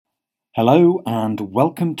Hello and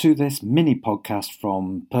welcome to this mini podcast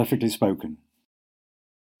from Perfectly Spoken.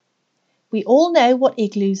 We all know what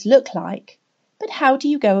igloos look like, but how do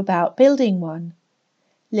you go about building one?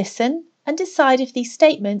 Listen and decide if these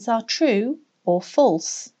statements are true or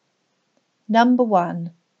false. Number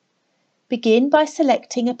 1. Begin by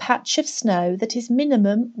selecting a patch of snow that is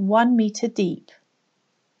minimum 1 metre deep.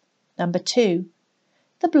 Number 2.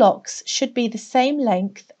 The blocks should be the same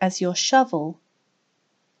length as your shovel.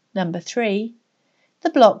 Number 3. The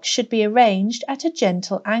blocks should be arranged at a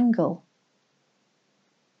gentle angle.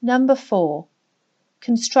 Number 4.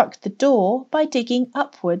 Construct the door by digging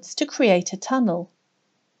upwards to create a tunnel.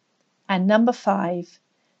 And number 5.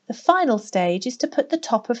 The final stage is to put the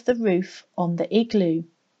top of the roof on the igloo.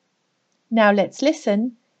 Now let's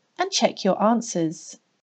listen and check your answers.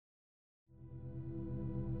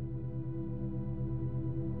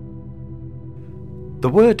 The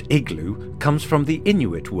word igloo comes from the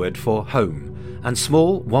Inuit word for home, and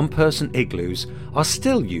small one-person igloos are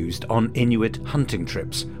still used on Inuit hunting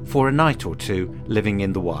trips for a night or two living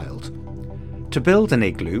in the wild. To build an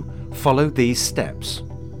igloo, follow these steps.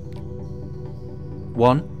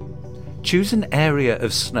 1. Choose an area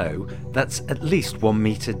of snow that's at least 1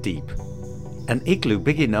 metre deep. An igloo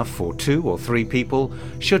big enough for 2 or 3 people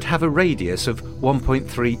should have a radius of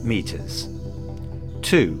 1.3 metres.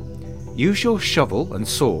 2. Use your shovel and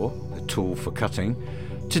saw, a tool for cutting,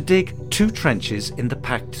 to dig 2 trenches in the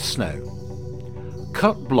packed snow.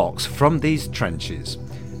 Cut blocks from these trenches.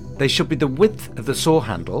 They should be the width of the saw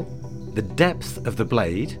handle, the depth of the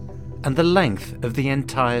blade, and the length of the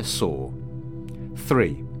entire saw.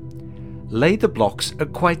 3. Lay the blocks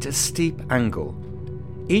at quite a steep angle.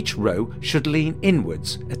 Each row should lean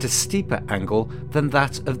inwards at a steeper angle than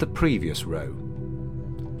that of the previous row.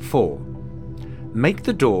 4. Make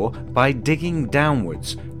the door by digging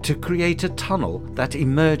downwards to create a tunnel that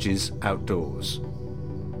emerges outdoors.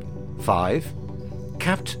 5.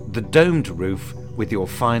 Cap the domed roof with your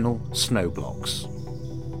final snow blocks.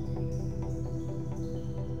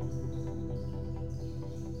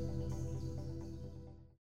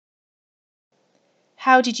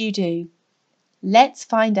 How did you do? Let's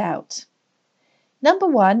find out. Number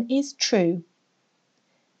 1 is true.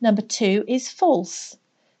 Number 2 is false.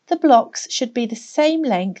 The blocks should be the same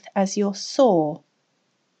length as your saw.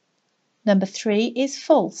 Number 3 is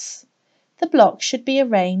false. The blocks should be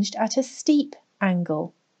arranged at a steep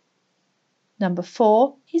angle. Number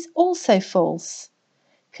 4 is also false.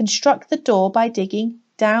 Construct the door by digging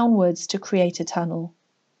downwards to create a tunnel.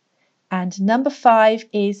 And number 5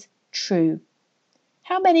 is true.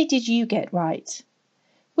 How many did you get right?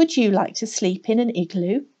 Would you like to sleep in an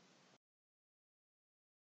igloo?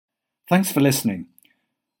 Thanks for listening.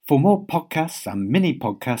 For more podcasts and mini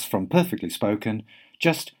podcasts from Perfectly Spoken,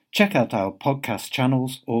 just check out our podcast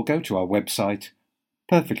channels or go to our website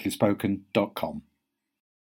perfectlyspoken.com.